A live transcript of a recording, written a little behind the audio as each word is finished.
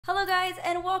Hello guys,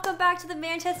 and welcome back to the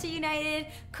Manchester United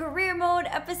Career Mode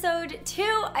episode 2.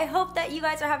 I hope that you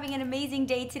guys are having an amazing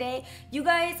day today. You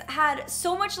guys had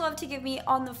so much love to give me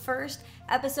on the first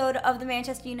episode of the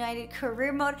Manchester United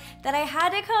Career Mode that I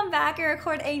had to come back and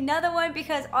record another one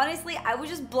because honestly, I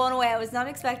was just blown away. I was not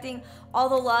expecting all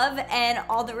the love and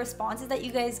all the responses that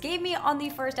you guys gave me on the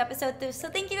first episode. So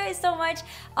thank you guys so much.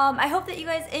 I hope that you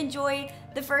guys enjoyed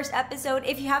the first episode.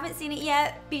 If you haven't seen it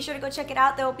yet, be sure to go check it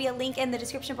out. There will be a link in the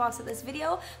description box of this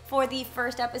video for the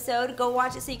first episode. Go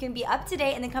watch it so you can be up to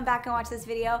date and then come back and watch this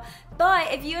video.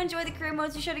 But if you enjoy the career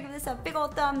modes, be sure to give this a big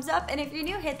old thumbs up. And if you're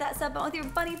new, hit that sub button with your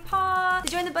bunny paw to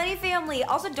join the bunny family.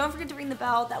 Also, don't forget to ring the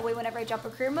bell. That way, whenever I drop a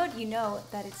career mode, you know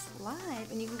that it's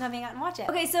live and you can come hang out and watch it.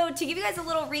 Okay, so to give you guys a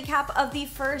little recap of the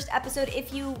first episode,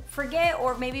 if you forget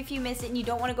or maybe if you missed it and you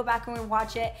don't want to go back and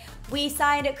rewatch it, we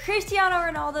signed Cristiano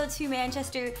Ronaldo to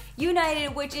Manchester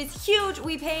United, which is huge.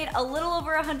 We paid a little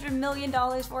over $100 million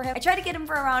for him. I tried to get him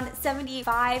for around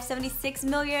 76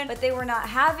 million, but they were not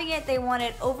having it. They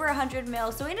wanted over 100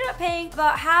 mil. So we ended up paying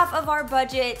about half of our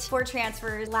budget for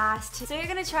transfers last. So you're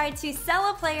gonna try to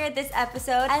sell a player this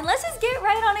episode, and let's just get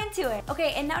right on into it.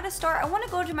 Okay, and now to start, I want to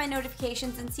go to my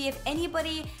notifications and see if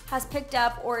anybody has picked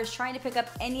up or is trying to pick up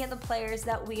any of the players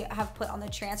that we have put on the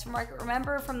transfer market.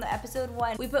 Remember from the episode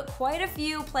 1, we put quite a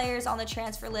few players on the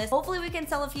transfer list. Hopefully we can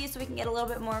sell a few so we can get a little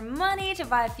bit more money to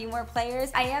buy a few more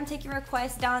players. I am taking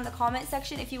requests down in the comment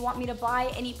section if you want me to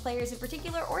buy any players in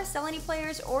particular or sell any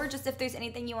players, or just if there's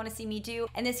anything you want to see me do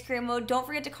in this career mode. Don't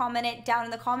forget to comment it down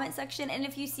in the comment section, and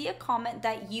if you see a comment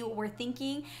that you were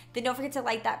thinking, then don't forget to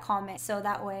like that comment so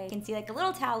that way you can see like a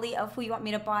little tally of who you want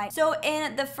me to buy. So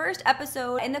in the first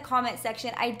episode in the comment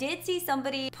section, I did see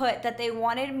somebody put that they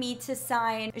wanted me to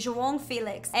sign João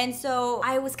Felix, and so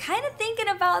I was kind of thinking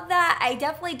about that. I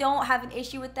definitely don't have an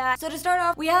issue with that. So to start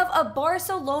off, we have a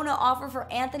Barcelona offer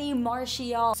for Anthony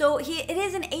Martial. So it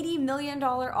is an $80 million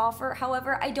offer.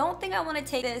 However, I don't think I want to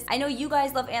take this. I know you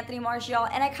guys love Anthony Martial,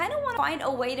 and I kind of want to find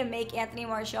a way to make Anthony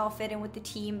Martial fit in with the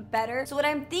team better. So what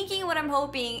I'm thinking, what I'm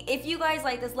hoping, if you guys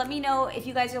like this, let me know if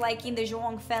you guys are liking the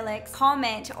João Felix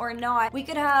comment or not. We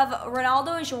could have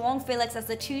Ronaldo and João Felix as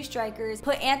the two strikers,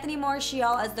 put Anthony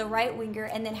Martial as the right winger,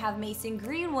 and then have Mason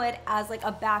Greenwood as like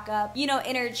a backup, you know,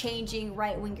 interchanging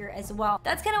right winger as well.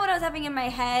 That's kind of what I was having in my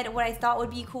head, what I thought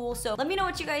would be cool. So let me know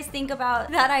what you guys think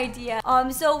about that idea.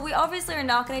 So we obviously are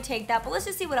not going to take that, but let's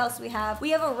just see what else we have.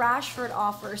 We have a Rashford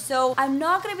offer. So I'm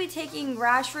not going to be taking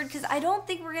Rashford because I don't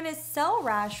think we're going to sell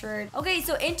Rashford. Okay,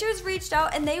 so Inter's reached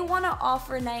out and they want to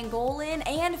offer Nainggolan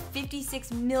and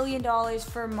 $56 million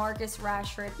for Marcus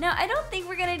Rashford. Now, I don't think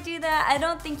we're going to do that. I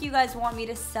don't think you guys want me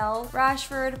to sell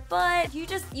Rashford, but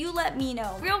you let me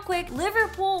know. Real quick,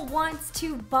 Liverpool wants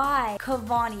to buy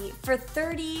Cavani for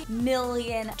 $30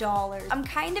 million. I'm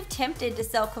kind of tempted to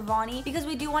sell Cavani because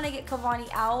we do want to get Cavani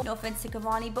out. No offense to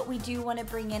Cavani, but we do want to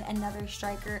bring in another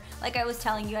striker. Like I was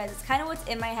telling you guys, it's kind of what's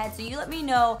in my head. So you let me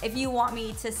know if you want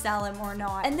me to sell him or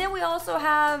not. And then we also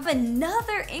have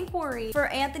another inquiry for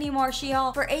Anthony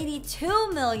Martial for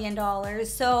 $82 million.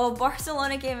 So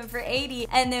Barcelona came in for 80,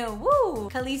 and then woo,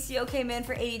 Calicio came in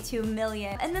for 82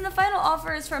 million. And then the final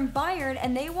offer is from Bayern,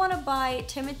 and they want to buy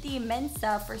Timothy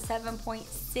Mensah for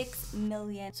 7.6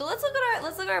 million. So let's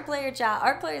look at our player chat.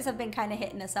 Our players have been kind of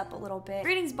hitting us up a little bit.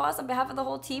 Greetings, boss. On behalf of the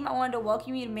whole team, I wanted to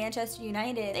welcome you to Manchester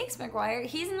United. Thanks, McGuire.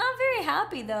 He's not very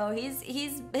happy though.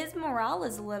 His morale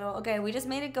is a little okay. We just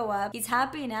made it go up. He's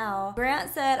happy now.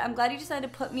 Grant said, "I'm glad you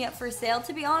decided to put me up for sale.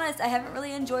 To be honest, I haven't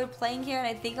really enjoyed playing here, and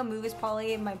I think a move is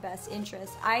probably in my best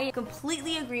interest." I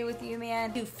completely agree with you,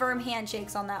 man. Do firm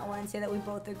handshakes on that one and say that we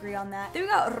both agree on that. Then we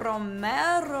got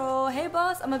Romero. Hey,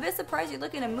 boss. I'm a bit surprised you're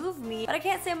looking to move me, but I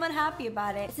can't say I'm unhappy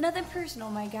about it. It's nothing personal,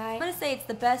 my guy. I'm gonna say it's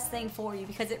the best thing for you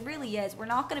because it really is. We're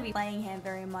not gonna be playing him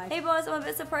very much. Hey, boss. I'm a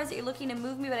bit surprised that you're looking to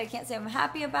move me, but I can't say I'm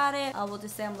happy about it. We'll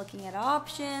just say I'm looking at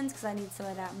options because I need some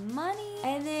of that money.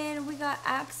 And then we got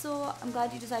Axel. I'm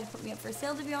glad you decided to put me up for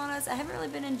sale, to be honest. I haven't really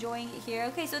been enjoying it here.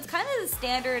 Okay, so it's kind of the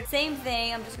standard same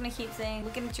thing. I'm just gonna keep saying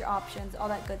looking at your options, all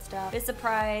that good stuff. Bit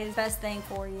surprised, best thing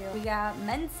for you. We got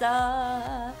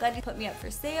Mensah. Glad you put me up for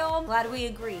sale. Glad we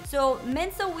agree. So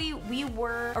Mensah, we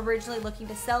were originally looking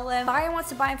to sell him. Bayern wants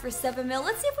to buy him for 7 mil.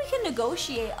 Let's see if we can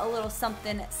negotiate a little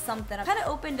something. I'm kind of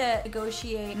open to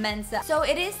negotiate Mensah. So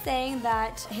it is saying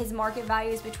that his market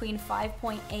value is between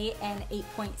 5.8 and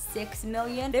 8.6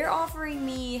 million. They're offering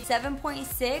me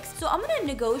 7.6. So I'm gonna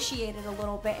negotiate it a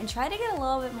little bit and try to get a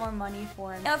little bit more money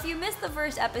for him. Now, if you missed the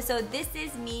first episode, this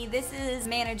is me. This is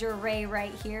manager Ray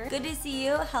right here. Good to see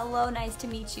you. Hello, nice to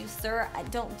meet you, sir.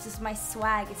 My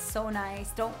swag is so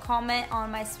nice. Don't comment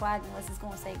on my swag unless it's going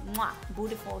say, mwah,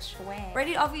 beautiful swag.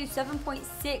 Ready to offer you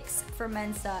 7.6 for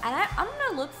Mensa. And I'm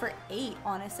gonna look for 8,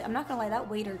 honestly. I'm not gonna lie, that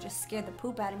waiter just scared the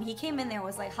poop out of me. He came in there and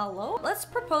was like, hello? Let's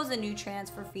propose a new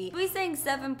transfer fee. We're saying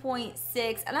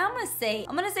 7.6, and I'm gonna say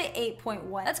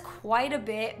 8.1. That's quite a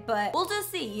bit, but we'll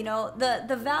just see. You know,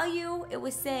 the value it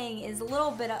was saying is a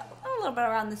little bit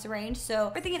around this range,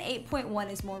 so we're thinking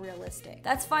 8.1 is more realistic.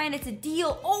 That's fine, it's a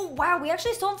deal. Oh wow, we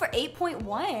actually sold him for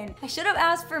 8.1. I should have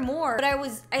asked for more, but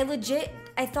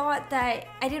I thought that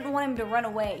I didn't want him to run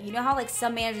away. You know how like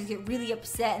some managers get really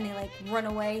upset and they like run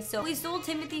away? So we sold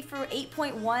Timothy for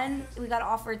 8.1. We got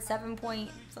offered 7 point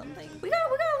something. We got a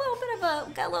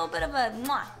little bit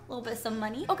of some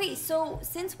money. Okay, so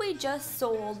since we just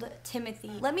sold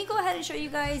Timothy, let me go ahead and show you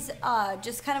guys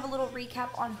just kind of a little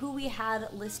recap on who we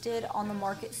had listed on the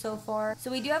market so far.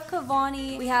 So we do have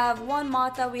Cavani, we have Juan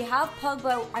Mata, we have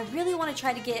Pogba. I really want to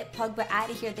try to get Pogba out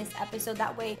of here this episode.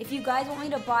 That way, if you guys want me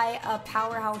to buy a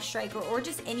powerhouse striker or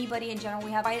just anybody in general,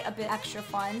 we have quite a bit extra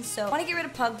funds. So want to get rid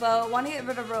of Pogba, want to get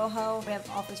rid of Rojo. We have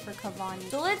offers for Cavani.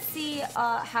 So let's see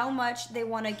how much they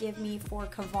want to give me for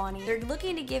Cavani. They're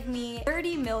looking to give me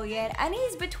 30 million, and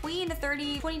he's between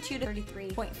 22 to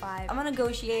 33.5. I'm gonna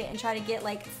negotiate and try to get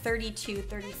like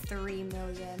 33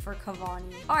 million for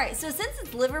Cavani. All right, so since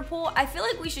it's Liverpool, I feel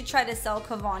like we should try to sell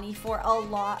Cavani for a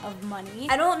lot of money.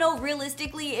 I don't know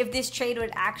realistically if this trade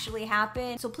would actually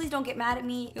happen, so please don't get mad at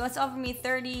me. You want to offer me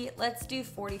 30? Let's do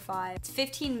 45. It's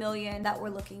 15 million that we're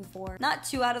looking for. Not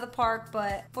too out of the park,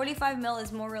 but 45 mil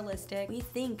is more realistic. We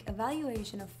think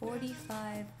evaluation of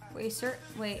 45. We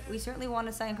certainly want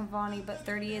to sign Cavani, but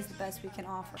 30 is the best we can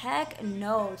offer. Heck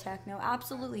no, Techno.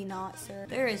 Absolutely not, sir.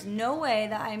 There is no way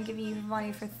that I am giving you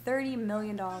Cavani for $30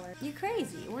 million. You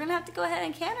crazy. We're gonna have to go ahead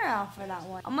and counter offer that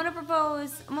one. I'm gonna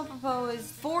propose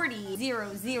 40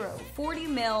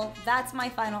 mil. That's my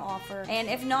final offer. And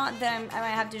if not, then I might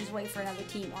have to just wait for another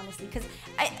team, honestly, because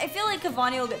I feel like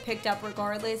Cavani will get picked up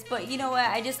regardless. But you know what?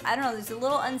 I don't know. There's a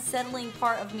little unsettling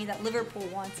part of me that Liverpool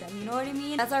wants him. You know what I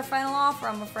mean? That's our final offer,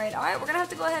 I'm afraid. All right, we're gonna have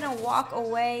to go ahead and walk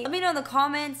away. Let me know in the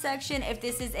comment section if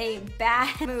this is a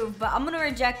bad move, but I'm gonna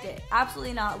reject it.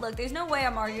 Absolutely not. Look, there's no way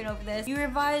I'm arguing over this. Your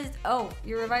revised offer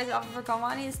for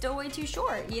Cavani is still way too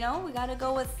short. You know, we gotta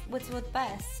go with what's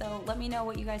best. So let me know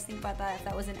what you guys think about that, if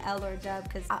that was an L or a dub,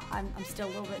 because I'm still a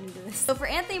little bit new to this. So for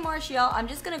Anthony Martial, I'm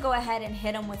just gonna go ahead and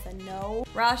hit him with a no.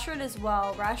 Rashford as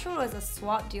well. Rashford was a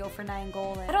swap deal for 9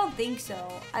 goals. I don't think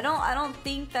so. I don't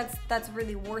think that's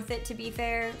really worth it, to be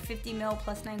fair. 50 mil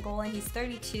plus 9 goal, and he's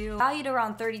 32, valued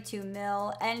around 32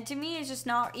 mil, and to me it's just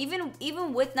not even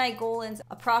with Nainggolan's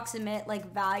approximate like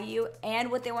value and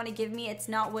what they want to give me, it's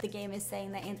not what the game is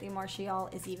saying that Anthony Martial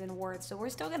is even worth. So we're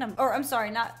still gonna, or I'm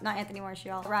sorry, not Anthony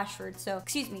Martial, Rashford. So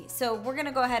excuse me. So we're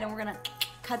gonna go ahead and we're gonna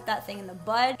cut that thing in the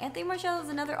bud. Anthony Martial is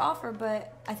another offer,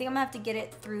 but I think I'm gonna have to get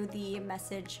it through the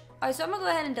message. All right, so I'm gonna go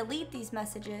ahead and delete these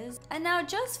messages. And now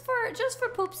just for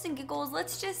poops and giggles,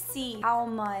 let's just see how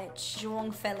much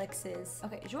João Felix is.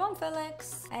 Okay, João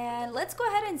Felix. And let's go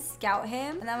ahead and scout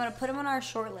him. And I'm gonna put him on our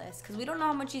short list because we don't know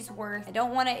how much he's worth. I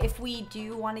don't wanna, if we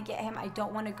do wanna get him, I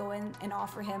don't wanna go in and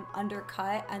offer him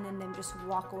undercut and then just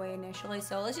walk away initially.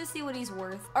 So let's just see what he's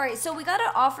worth. All right, so we got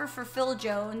an offer for Phil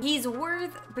Jones. He's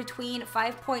worth between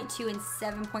 5.2 and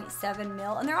 7.7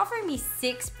 mil. And they're offering me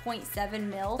 6.7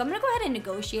 mil. So I'm gonna go ahead and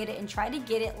negotiate it and try to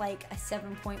get it like a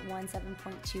 7.1,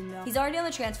 7.2 mil. He's already on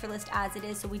the transfer list as it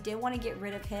is, so we did want to get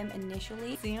rid of him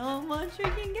initially. See how much we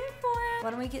can get for him.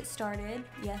 Why don't we get started?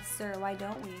 Yes, sir. Why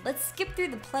don't we? Let's skip through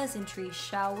the pleasantries,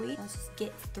 shall we? Let's just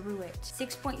get through it.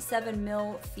 6.7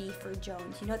 mil fee for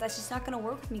Jones. You know, that's just not gonna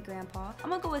work with me, Grandpa. I'm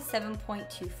gonna go with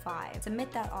 7.25.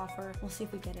 Submit that offer. We'll see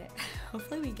if we get it.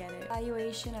 Hopefully we get it.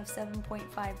 Valuation of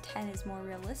 7.510 is more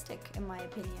realistic, in my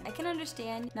opinion. I can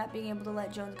understand not being able to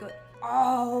let Jones go.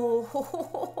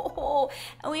 Oh,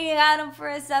 and we got him for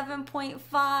a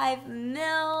 7.5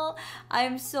 mil.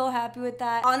 I'm so happy with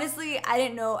that. Honestly, I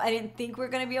didn't think we were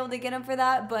gonna be able to get him for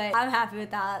that, but I'm happy with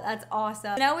that. That's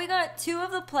awesome. Now we got 2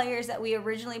 of the players that we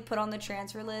originally put on the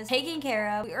transfer list taken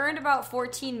care of. We earned about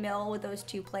 14 mil with those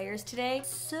 2 players today.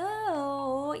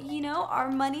 So, you know, our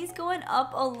money's going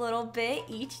up a little bit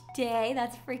each day.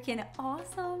 That's freaking awesome.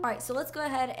 All right, so let's go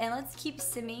ahead and let's keep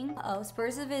simming. Oh,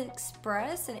 Spurs have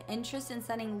expressed an interest interest in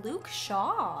signing Luke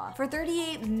Shaw for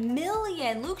 38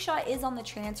 million. Luke Shaw is on the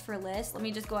transfer list. Let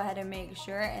me just go ahead and make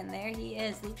sure. And there he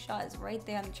is. Luke Shaw is right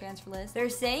there on the transfer list. They're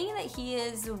saying that he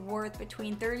is worth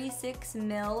between 36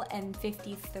 mil and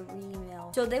 53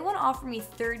 mil. So they want to offer me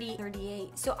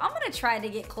 38. So I'm going to try to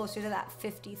get closer to that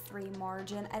 53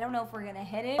 margin. I don't know if we're going to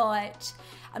hit it, but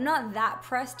I'm not that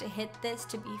pressed to hit this,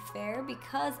 to be fair,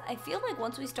 because I feel like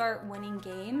once we start winning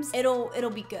games, it'll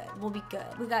be good. We'll be good.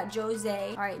 We got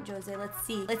Jose. All right, Jose, let's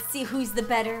see. Let's see who's the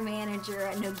better manager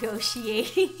at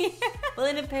negotiating.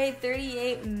 Willing to pay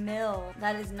 38 mil.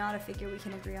 That is not a figure we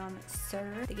can agree on,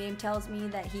 sir. The game tells me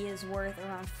that he is worth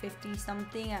around 50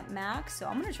 something at max, so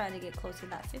I'm gonna try to get close to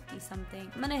that 50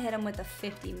 something. I'm gonna hit him with a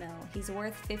 50 mil. He's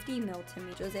worth 50 mil to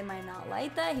me. Jose might not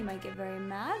like that. He might get very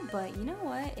mad, but you know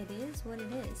what? It is what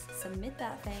it is. Submit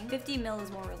that thing. 50 mil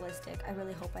is more realistic. I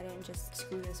really hope I didn't just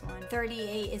screw this one.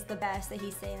 38 is the best that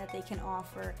he's saying that they can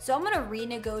offer. So I'm gonna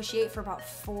renegotiate for about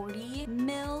 40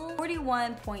 mil.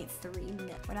 41.3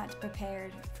 mil. We're not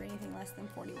prepared for anything less than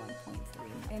 41.3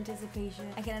 mil. Anticipation.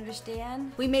 I can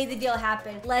understand. We made the deal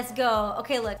happen. Let's go.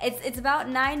 Okay, look, it's about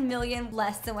 9 million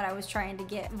less than what I was trying to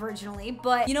get originally,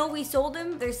 but you know, we sold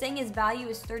him. They're saying his value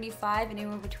is 35 and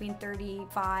anywhere between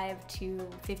 35 to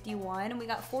 51, and we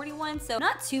got 41, so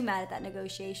not too mad at that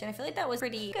negotiation. I feel like that was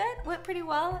pretty good. Went pretty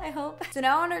well, I hope. So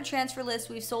now on our transfer list,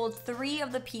 we've sold 3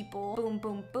 of the people, boom,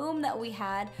 boom, boom, that we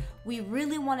had. We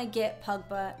really want to get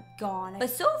Pogba gone. But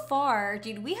so far,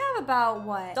 dude, we have about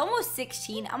what? It's almost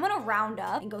 16. I'm gonna round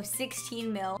up and go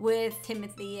 16 mil with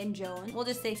Timothy and Jones. We'll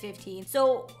just say 15.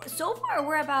 So far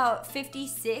we're about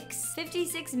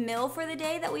 56 mil for the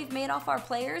day that we've made off our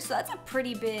players. So that's a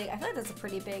pretty big, I feel like that's a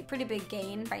pretty big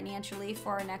gain financially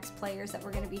for our next players that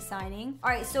we're gonna be signing.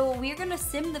 All right, so we're gonna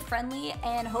sim the friendly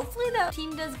and hopefully the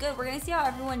team does good. We're gonna see how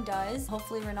everyone does.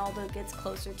 Hopefully Ronaldo gets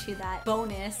closer to that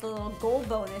bonus, the little goal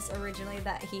bonus originally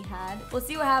that he had. We'll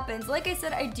see what happens. Like I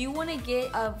said, I do want to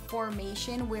get a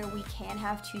formation where we can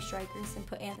have 2 strikers and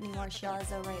put Anthony Martial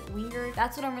as a right winger.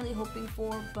 That's what I'm really hoping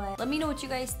for, but let me know what you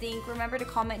guys think. Remember to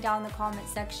comment down in the comment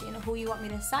section who you want me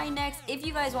to sign next. If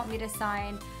you guys want me to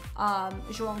sign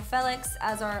João Felix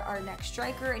as our next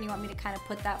striker and you want me to kind of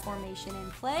put that formation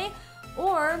in play,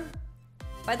 or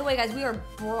by the way guys, we are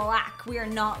black, we are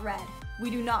not red. We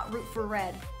do not root for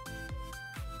red.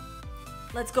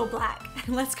 Let's go black.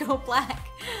 Let's go black.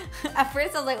 At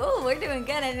first I was like, oh, we're doing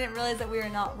good. I didn't realize that we are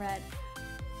not red.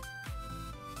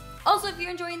 Also, if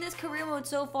you're enjoying this career mode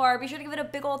so far, be sure to give it a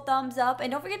big old thumbs up. And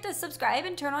don't forget to subscribe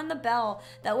and turn on the bell.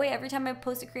 That way, every time I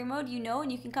post a career mode, you know, and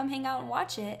you can come hang out and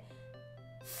watch it.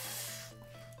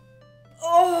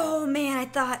 Oh man, I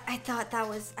thought that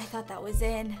was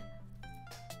in.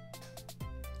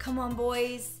 Come on,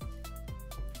 boys.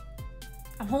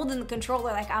 I'm holding the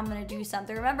controller like I'm gonna do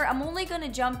something. Remember, I'm only gonna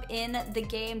jump in the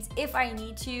games if I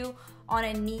need to on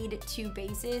a need-to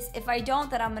basis. If I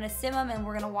don't, then I'm gonna sim them and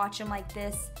we're gonna watch them like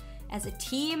this as a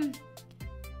team.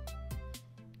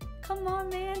 Come on,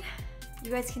 man. You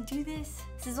guys can do this.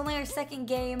 This is only our 2nd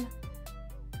game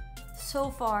so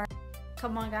far.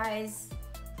 Come on, guys.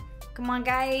 Come on,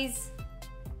 guys.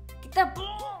 Get that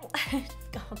ball.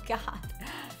 Oh, God.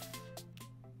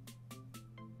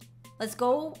 Let's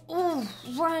go. Ooh,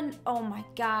 run. Oh my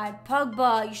God.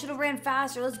 Pogba, you should have ran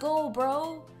faster. Let's go,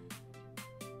 bro.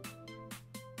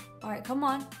 All right, come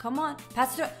on. Come on.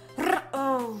 Pass it.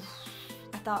 Oh,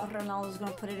 I thought Ronaldo was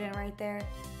going to put it in right there.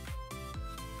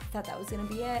 I thought that was going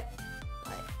to be it.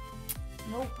 But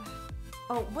nope.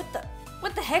 Oh,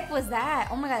 what the heck was that?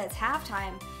 Oh my God, it's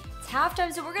halftime.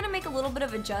 Halftime, so we're gonna make a little bit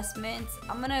of adjustments.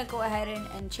 I'm gonna go ahead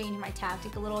and change my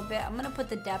tactic a little bit. I'm gonna put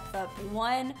the depth up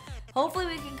 1. Hopefully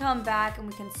we can come back and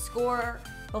we can score.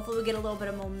 Hopefully we get a little bit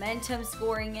of momentum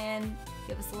scoring in.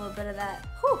 Give us a little bit of that,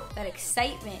 that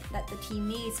excitement that the team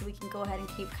needs so we can go ahead and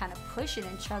keep kind of pushing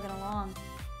and chugging along.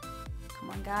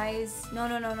 Come on, guys.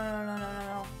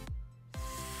 No.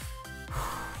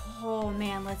 Oh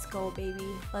man, let's go,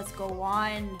 baby. Let's go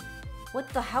on. What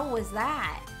the hell was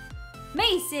that?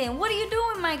 Mason, what are you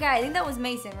doing, my guy? I think that was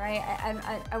Mason, right?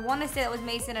 I want to say that was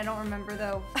Mason. I don't remember,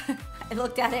 though. I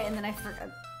looked at it, and then I forgot.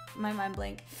 My mind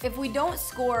blank. If we don't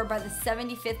score by the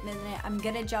 75th minute, I'm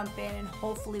going to jump in, and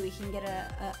hopefully we can get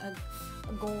a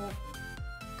goal.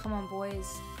 Come on,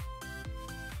 boys.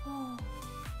 Oh.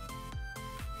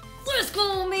 Let's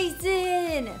go,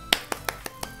 Mason!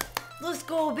 Let's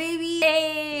go, baby.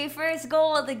 Hey, first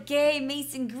goal of the game.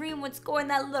 Mason Greenwood scoring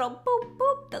that little boop,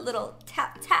 boop, that little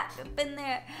tap, tap up in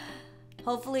there.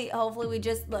 Hopefully we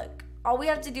just, look, all we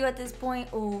have to do at this point,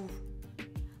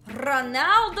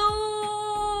 Ronaldo,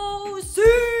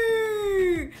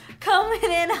 see! coming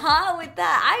in hot with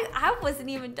that. I wasn't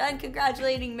even done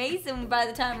congratulating Mason by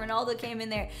the time Ronaldo came in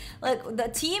there. Look, the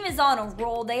team is on a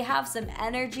roll. They have some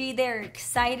energy. They're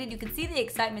excited. You can see the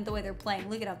excitement the way they're playing.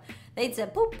 Look at them. They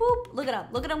said boop boop. Look at them.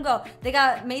 Look at them go. They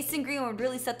got Mason Greenwood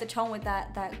really set the tone with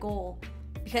that goal,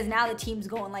 because now the team's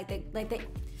going like they.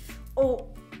 Oh.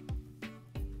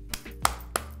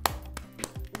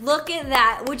 Look at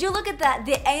that. Would you look at that?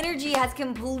 The energy has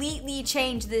completely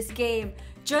changed this game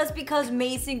just because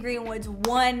Mason Greenwood's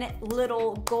one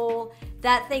little goal.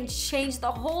 That thing changed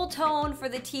the whole tone for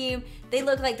the team. They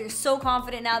look like they're so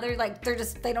confident now. They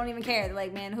don't even care. They're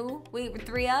like, man, who? We're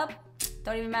 3 up?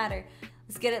 Don't even matter.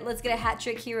 Let's get a hat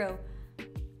trick hero.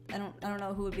 I don't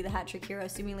know who would be the hat trick hero.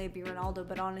 Assumingly it'd be Ronaldo,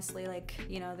 but honestly, like,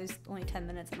 you know, there's only 10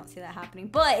 minutes. I don't see that happening,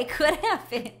 but it could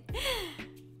happen.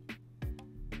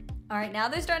 All right, now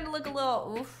they're starting to look a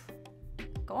little, oof.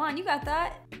 Go on, you got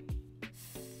that.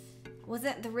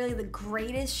 Wasn't really the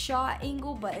greatest shot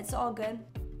angle, but it's all good.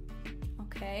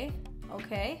 Okay.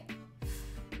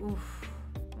 Oof.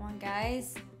 Come on,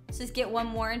 guys. Let's just get one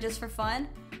more in just for fun.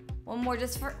 One more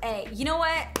just for A. You know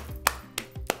what?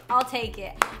 I'll take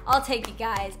it. I'll take it,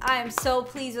 guys. I am so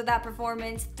pleased with that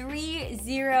performance.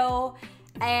 3-0,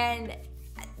 and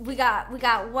we got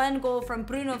one goal from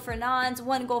Bruno Fernandes,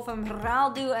 one goal from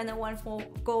Ronaldo, and then one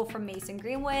goal from Mason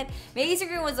Greenwood. Mason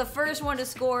Greenwood was the first one to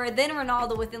score, then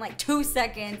Ronaldo within like 2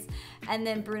 seconds, and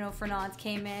then Bruno Fernandes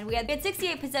came in. We had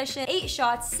 68 possession, 8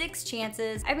 shots, 6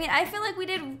 chances. I mean, I feel like we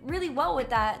did really well with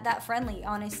that friendly,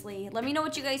 honestly. Let me know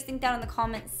what you guys think down in the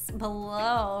comments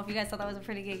below. If you guys thought that was a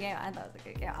pretty good game. I thought it was a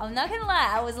good game. I'm not gonna lie,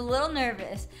 I was a little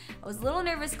nervous. I was a little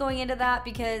nervous going into that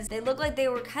because they looked like they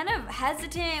were kind of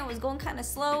hesitant. It was going kind of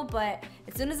slow. But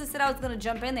as soon as I said I was gonna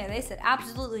jump in there, they said,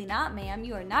 absolutely not, ma'am.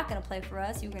 You are not gonna play for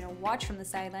us. You're gonna watch from the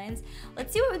sidelines.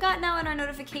 Let's see what we got now in our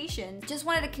notifications. Just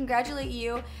wanted to congratulate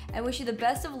you and wish you the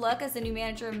best of luck as the new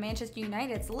manager of Manchester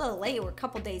United. It's a little late. We're a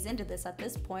couple days into this at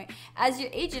this point. As your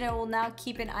agent, I will now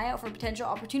keep an eye out for potential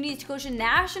opportunities to coach a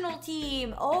national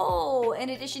team. Oh, in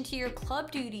addition to your club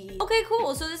duties. Okay,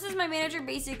 cool. So this is my manager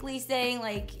basically saying,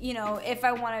 like, you know, if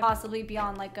I want to possibly be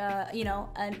on like a, you know,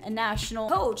 a national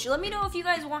coach. Let me know if you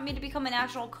guys want me to become a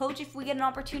national coach if we get an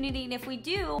opportunity, and if we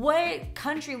do, what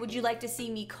country would you like to see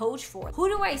me coach for? Who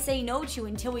do I say no to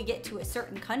until we get to a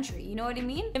certain country? You know what I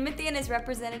mean? Timothy and his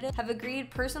representative have agreed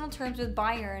personal terms with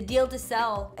Bayern. Deal to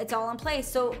sell. It's all in place.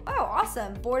 So, oh,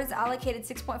 awesome. Board has allocated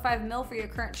 6.5 mil for your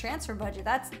current transfer budget.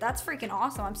 That's freaking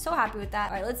awesome. I'm so happy with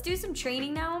that. All right, let's do some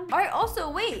training now. All right,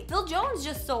 also, wait, Phil Jones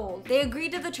just sold. They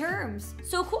agreed to the terms.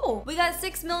 So cool. We got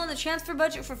 6 mil in the transfer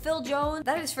budget for Phil Jones.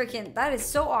 That is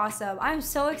so awesome. I'm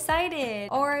so excited.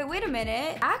 All right, wait a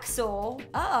minute. Axel.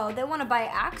 Uh-oh, they want to buy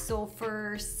Axel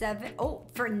for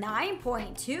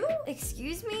 9.2?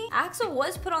 Excuse me? Axel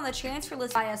was put on the transfer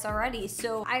list by us already,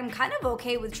 so I'm kind of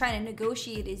okay with trying to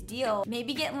negotiate his deal.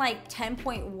 Maybe getting like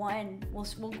 10.1.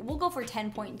 We'll go for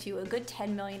 10.2, a good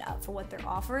 10 million up for what they're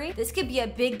offering. This could be a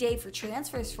big day for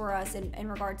transfers for us in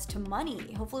regards to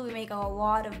money. Hopefully we make a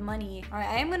lot of money. All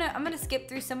right, I'm gonna skip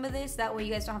through some of this. That way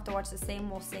you guys don't have to watch the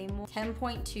same old.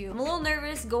 10.2. I'm a little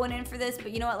nervous going in for this,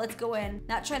 but you know what? Let's go in.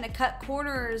 Not trying to cut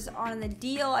corners on the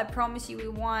deal. I promise you we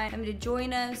want them to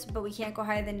join us, but we can't go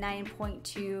higher than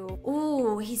 9.2.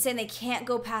 Ooh, he's saying they can't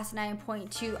go past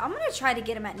 9.2. I'm gonna try to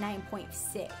get them at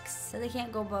 9.6. So they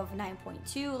can't go above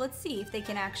 9.2. Let's see if they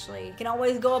can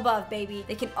always go above, baby.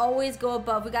 They can always go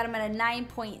above. We got them at a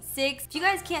 9.6. If you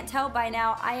guys can't tell by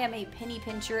now, I am a penny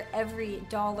pincher. Every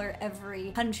dollar,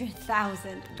 every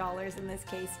 $100,000 in this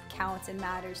case counts and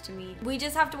matters to me. We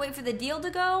just have to wait for the deal to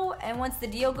go, and once the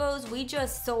deal goes, we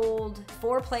just sold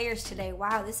 4 players today.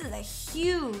 Wow, this is a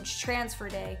huge transfer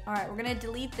day. All right, we're gonna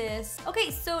delete this.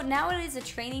 Okay, so now it is a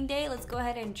training day. Let's go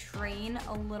ahead and train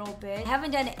a little bit. I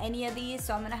haven't done any of these,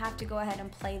 so I'm gonna have to go ahead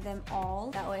and play them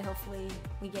all. That way, hopefully,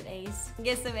 we get A's.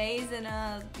 Get some A's, and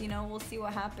you know, we'll see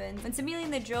what happens. When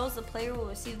simulating the drills, the player will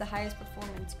receive the highest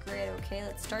performance grade. Okay,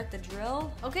 let's start the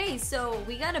drill. Okay, so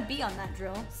we got a B on that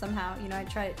drill somehow. You know, I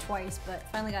tried it twice, but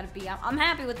finally got a B. I'm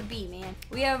happy with the B, man.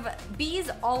 We have B's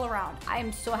all around. I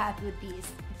am so happy with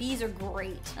B's. B's are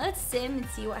great. Let's sim and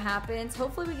see what happens.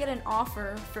 Hopefully we get an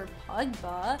offer for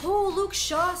Pogba. Oh, Luke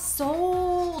Shaw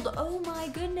sold. Oh my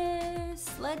goodness.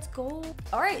 Let's go.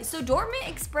 All right, so Dortmund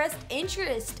expressed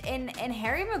interest in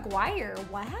Harry Maguire.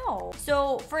 Wow.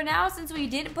 So for now, since we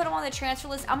didn't put him on the transfer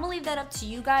list, I'm gonna leave that up to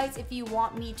you guys if you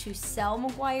want me to sell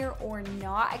Maguire or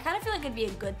not. I kind of feel like it'd be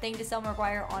a good thing to sell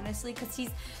Maguire, honestly, because he's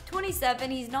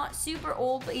 27. He's not super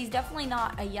old, but he's definitely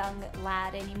not a young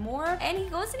lad anymore. And he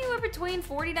goes anywhere between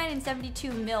 40 49 and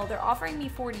 72 mil. They're offering me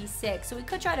 46, so we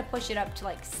could try to push it up to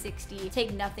like 60.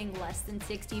 Take nothing less than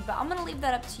 60, but I'm gonna leave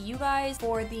that up to you guys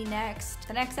for the next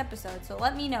episode. So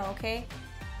let me know, okay?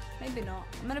 Maybe not.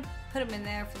 I'm gonna put him in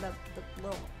there for the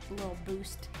little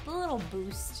boost. The little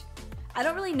boost. I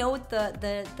don't really know what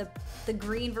the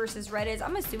green versus red is.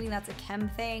 I'm assuming that's a chem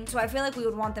thing. So I feel like we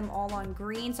would want them all on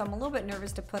green. So I'm a little bit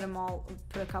nervous to put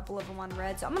a couple of them on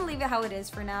red. So I'm gonna leave it how it is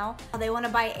for now. They want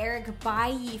to buy Eric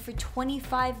Bailly for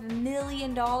 $25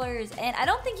 million. And I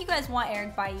don't think you guys want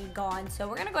Eric Bailly gone. So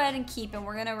we're gonna go ahead and keep him.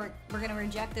 We're gonna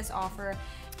reject this offer.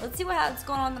 Let's see what's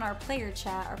going on in our player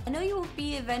chat. I know you will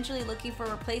be eventually looking for a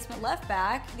replacement left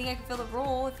back. I think I can fill the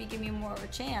role if you give me more of a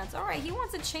chance. All right, he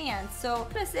wants a chance. So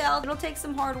I'm gonna say it'll take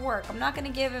some hard work. I'm not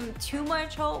gonna give him too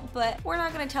much hope, but we're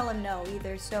not gonna tell him no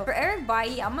either. So for Eric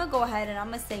Bailly, I'm gonna go ahead and I'm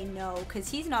gonna say no because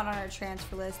he's not on our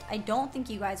transfer list. I don't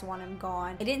think you guys want him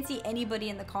gone. I didn't see anybody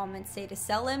in the comments say to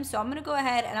sell him. So I'm gonna go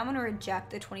ahead and I'm gonna reject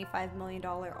the $25 million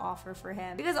offer for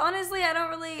him because honestly, I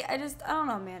don't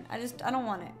know, man. I don't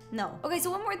want it. No. Okay, so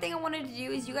one more thing I wanted to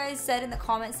do is you guys said in the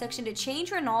comment section to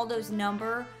change Ronaldo's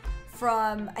number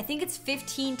from, I think it's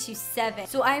 15 to 7.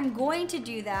 So I'm going to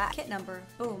do that. Kit number,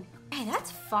 boom. Hey, that's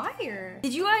fire.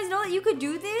 Did you guys know that you could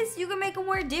do this? You can make him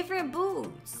wear different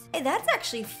boots. Hey, that's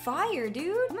actually fire,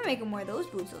 dude. I'm gonna make him wear those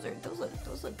boots.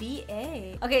 Those look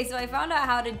BA. Okay, so I found out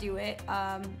how to do it.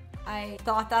 I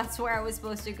thought that's where I was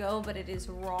supposed to go, but it is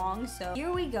wrong. So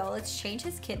here we go. Let's change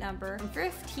his kit number from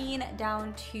 15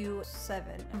 down to 7.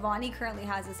 Cavani currently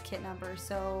has his kit number,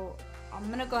 so I'm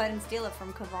gonna go ahead and steal it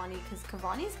from Cavani because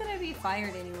Cavani's gonna be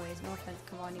fired anyways. No offense,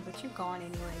 Cavani, but you're gone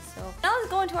anyway. So now let's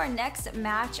go into our next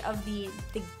match of the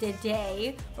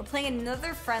day. We're playing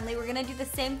another friendly. We're gonna do the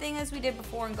same thing as we did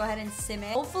before and go ahead and sim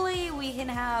it. Hopefully we can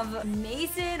have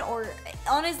Mason or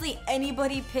honestly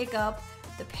anybody pick up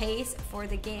the pace for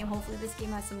the game. Hopefully this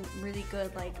game has some really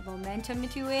good like momentum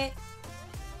to it.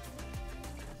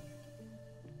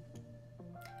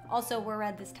 Also, we're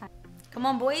red this time. Come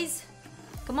on, boys.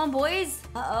 Come on, boys.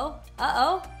 Uh-oh.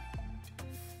 Uh-oh.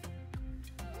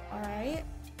 All right.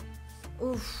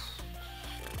 Oof.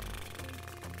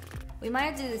 We might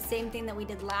have to do the same thing that we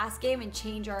did last game and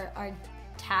change our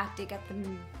tactic at the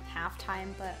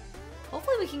halftime, but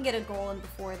hopefully we can get a goal in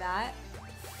before that.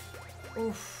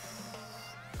 Oof.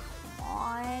 Come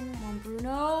on,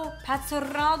 Bruno.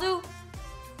 Ronaldo.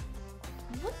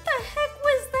 What the heck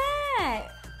was that?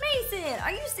 Mason,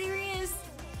 are you serious?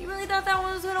 You really thought that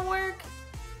one was gonna work?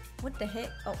 What the heck?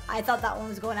 Oh, I thought that one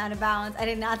was going out of bounds. I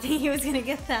did not think he was gonna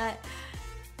get that.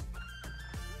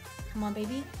 Come on,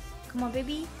 baby. Come on,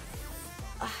 baby.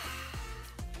 Oh,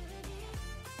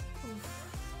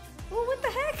 what the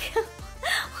heck?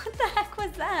 What the heck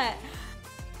was that?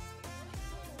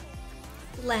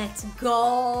 Let's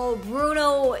go.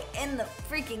 Bruno in the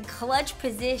freaking clutch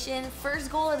position. First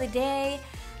goal of the day.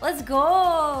 Let's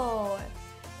go.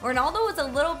 Ronaldo was a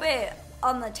little bit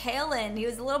on the tail end. He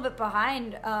was a little bit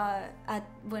behind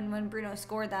when Bruno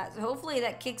scored that. So hopefully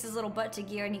that kicks his little butt to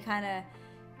gear and he kind of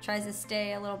tries to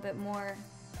stay a little bit more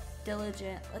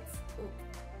diligent. Let's...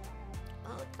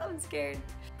 Oh, I'm scared.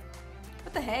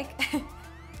 What the heck?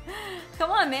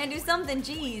 Come on, man. Do something.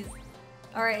 Jeez.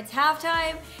 All right, it's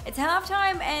halftime. It's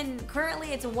halftime, and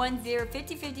currently it's 1-0,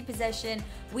 50-50 possession.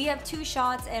 We have 2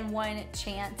 shots and 1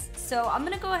 chance. So I'm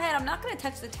gonna go ahead. I'm not gonna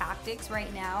touch the tactics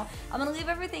right now. I'm gonna leave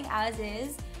everything as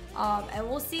is, and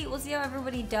we'll see how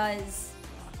everybody does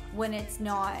when it's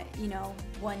not, you know,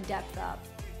 one depth up.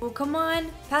 Oh, come on,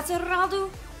 Ronaldo.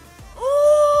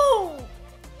 Ooh!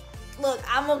 Look,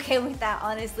 I'm okay with that,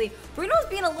 honestly. Bruno's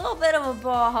being a little bit of a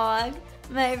ball hog,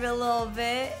 maybe a little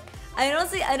bit. I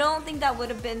don't think that would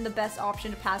have been the best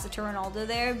option to pass it to Ronaldo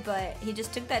there, but he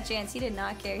just took that chance. He did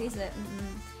not care. He said,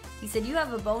 you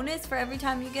have a bonus for every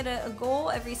time you get a goal,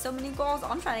 every so many goals.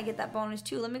 I'm trying to get that bonus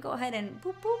too. Let me go ahead and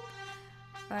boop, boop. All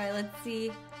right, let's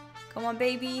see. Come on,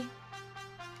 baby.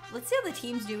 Let's see how the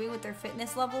team's doing with their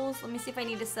fitness levels. Let me see if I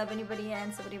need to sub anybody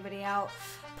in, sub anybody out.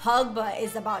 Pogba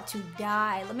is about to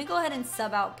die. Let me go ahead and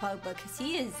sub out Pogba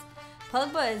because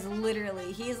Pogba is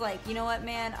literally, he's like, you know what,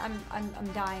 man, I'm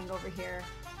dying over here.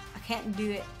 I can't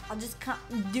do it. I just can't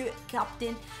do it,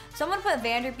 Captain. So I'm gonna put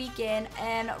Van der Beek in,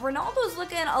 and Ronaldo's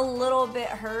looking a little bit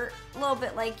hurt, a little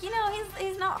bit like, you know,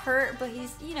 he's not hurt, but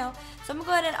he's, you know. So I'm gonna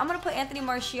go ahead and I'm gonna put Anthony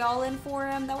Martial in for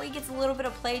him. That way he gets a little bit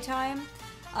of play time.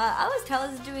 Alex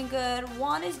Telles is doing good.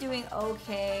 Juan is doing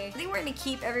okay. I think we're gonna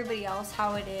keep everybody else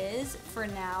how it is for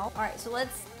now. All right, so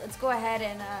let's go ahead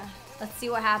and let's see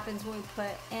what happens when we put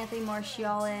Anthony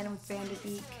Martial in with Van der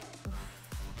Beek.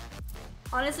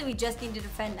 Honestly, we just need to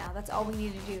defend now. That's all we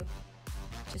need to do.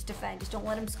 Just defend. Just don't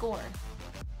let him score.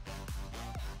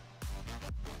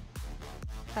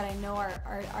 But I know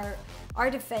our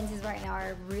defenses right now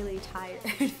are really tired.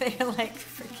 They're like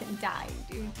freaking dying,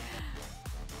 dude.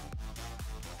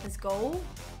 Let's go.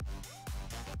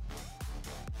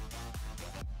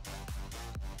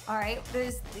 All right,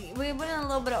 we went in a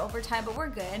little bit of overtime, but we're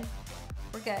good.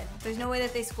 We're good. There's no way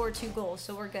that they scored 2 goals,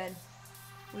 so we're good.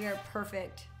 We are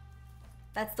perfect.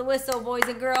 That's the whistle, boys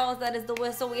and girls. That is the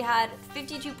whistle. We had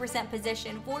 52%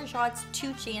 possession, 4 shots,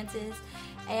 2 chances.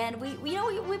 And we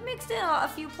mixed in a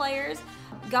few players.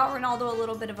 Got Ronaldo a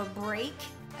little bit of a break,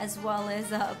 as well as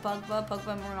Pogba.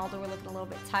 Pogba and Ronaldo were looking a little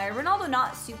bit tired. Ronaldo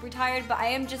not super tired, but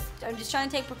I'm just trying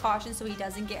to take precautions so he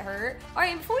doesn't get hurt. All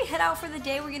right, before we head out for the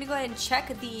day, we're gonna go ahead and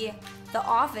check the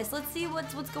office. Let's see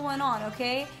what's going on,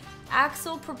 okay?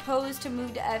 Axel proposed to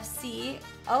move to FC.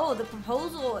 Oh, the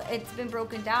proposal, it's been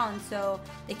broken down, so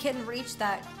they couldn't reach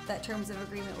that terms of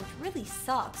agreement, which really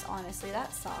sucks, honestly.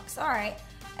 That sucks. All right,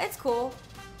 it's cool.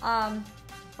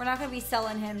 We're not going to be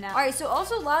selling him now. All right, so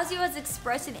also Lazio has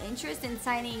expressed an interest in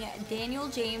signing Daniel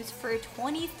James for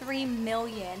 23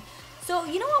 million. So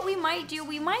you know what we might do?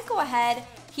 We might go ahead.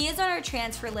 He is on our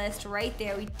transfer list right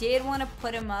there. We did want to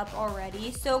put him up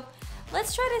already. So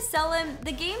let's try to sell him.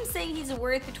 The game's saying he's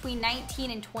worth between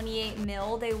 19 and 28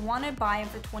 mil. They want to buy him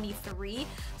for 23.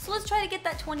 So let's try to get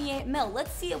that 28 mil.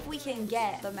 Let's see if we can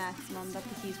get the maximum that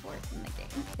he's worth in the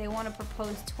game. They want to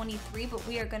propose 23, but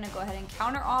we are going to go ahead and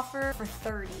counter offer for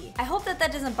 30. I hope that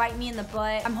doesn't bite me in the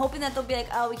butt. I'm hoping that they'll be like,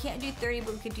 oh, we can't do 30,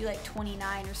 but we could do like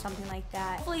 29 or something like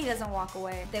that. Hopefully he doesn't walk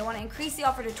away. They want to increase the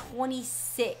offer to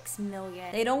 26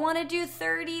 million. They don't want to do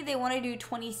 30. They want to do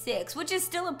 26, which is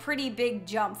still a pretty big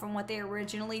jump from what they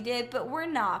originally did, but we're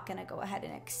not going to go ahead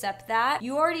and accept that.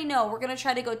 You already know we're going to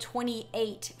try to go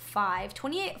 28.5.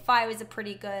 28.5 is a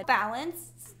pretty good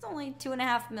balance. It's only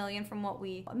 2.5 million from what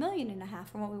we, $1.5 million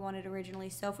from what we wanted originally.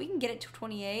 So if we can get it to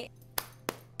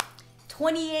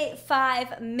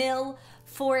 28.5 mil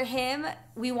for him.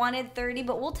 We wanted 30,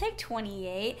 but we'll take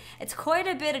 28. It's quite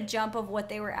a bit of jump of what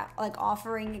they were like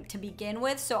offering to begin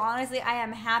with. So honestly, I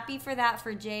am happy for that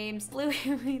for James.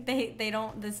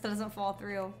 This doesn't fall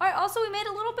through. All right, also we made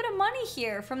a little bit of money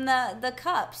here from the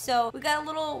cup. So we got a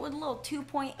little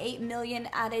 2.8 million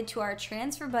added to our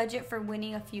transfer budget for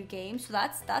winning a few games. So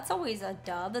that's always a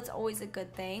dub. That's always a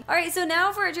good thing. All right, so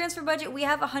now for our transfer budget, we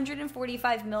have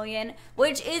 145 million,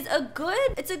 which is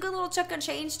it's a good little chunk of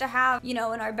change to have, you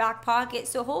know, in our back pocket.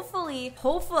 So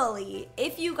hopefully,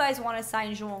 if you guys want to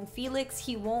sign João Felix,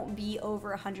 he won't be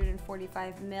over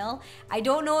 145 mil. I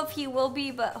don't know if he will be,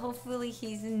 but hopefully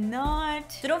he's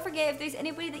not. So don't forget, if there's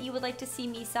anybody that you would like to see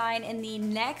me sign in the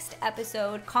next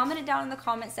episode, comment it down in the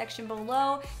comment section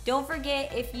below. Don't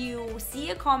forget, if you see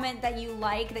a comment that you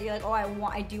like, that you're like, oh,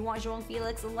 I do want João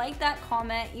Felix, like that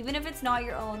comment, even if it's not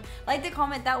your own. Like the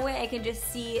comment, that way I can just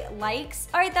see likes.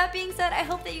 All right, that being said, I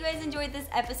hope that you guys enjoyed this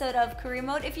episode of Career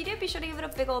Mode. If you did, be sure to give it a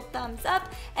big old thumbs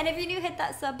up. And if you're new, hit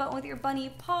that sub button with your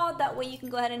bunny paw. That way you can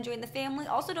go ahead and join the family.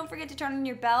 Also, don't forget to turn on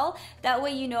your bell. That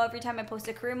way you know every time I post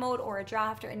a Career Mode or a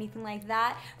draft or anything like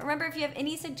that. Remember, if you have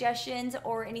any suggestions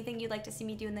or anything you'd like to see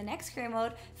me do in the next Career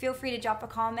Mode, feel free to drop a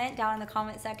comment down in the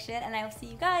comment section. And I will see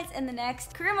you guys in the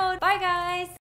next Career Mode. Bye, guys!